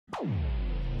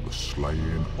the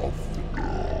slaying of the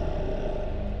dawn.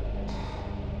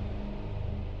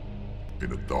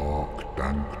 In a dark,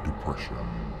 dank depression,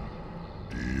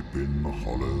 deep in the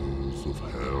hollows of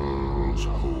hell's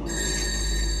hole,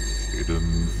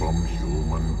 hidden from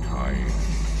humankind,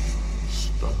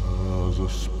 stirs a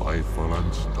spiteful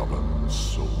and stubborn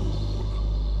soul,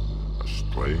 a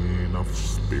strain of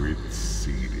spirits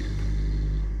seeded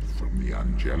from the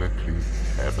angelically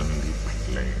heavenly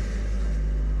plane,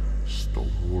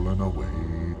 stolen away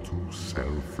to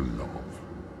self-love,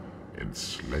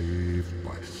 enslaved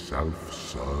by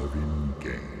self-serving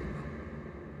gain,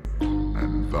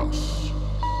 and thus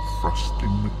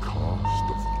thrusting the cast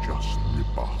of just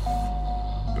rebuff,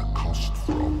 the cost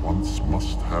for a once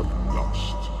must-have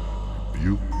lust,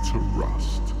 rebuked to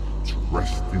rust, to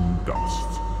rest in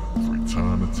dust, for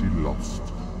eternity lost,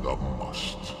 the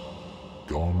must,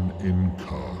 gone in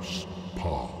curse,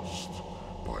 past,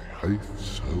 by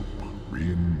hate's hope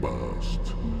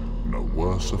reimbursed, no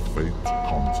worse a fate to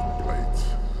contemplate,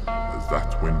 as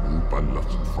that when wooed by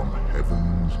lust from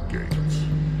heaven's gate,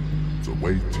 to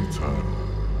wait eternal,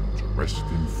 to rest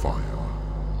in fire,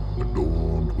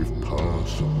 adorned with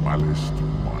purse of malice to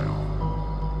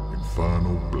mire,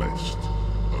 infernal blessed,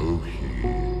 O he,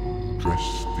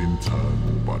 dressed in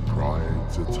eternal by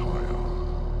pride's attire,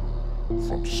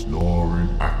 from snoring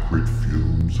acrid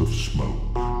fumes of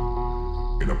smoke,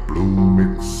 in a bloom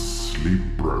its sleep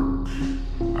broke,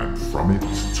 and from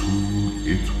its tomb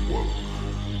it woke,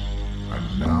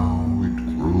 and now it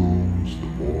grooms the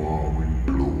warring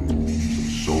plumes of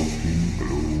soaking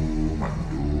gloom and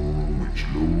doom, which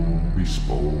loom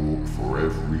bespoke for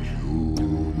every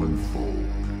human folk,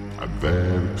 and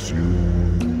there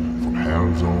exhumed from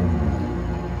hell's own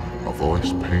womb, a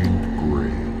voice pained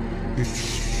grey, it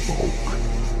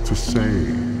spoke to say,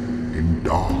 in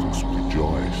darks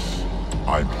rejoice,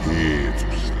 I'm here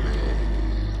to slay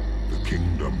the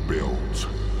kingdom built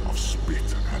of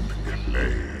spit and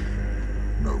clay.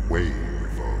 No way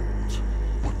revolt,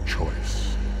 what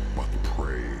choice but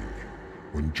pray,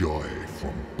 when joy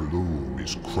from bloom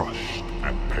is crushed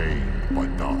and pained by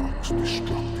dark's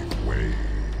destructive way.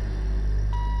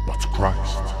 But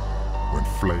Christ, when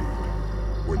flayed,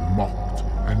 when mocked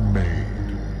and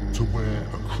made, to wear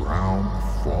a crown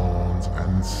of thorns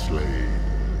and slayed,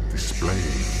 displayed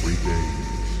 3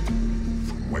 days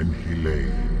from when he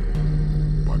laid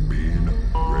by being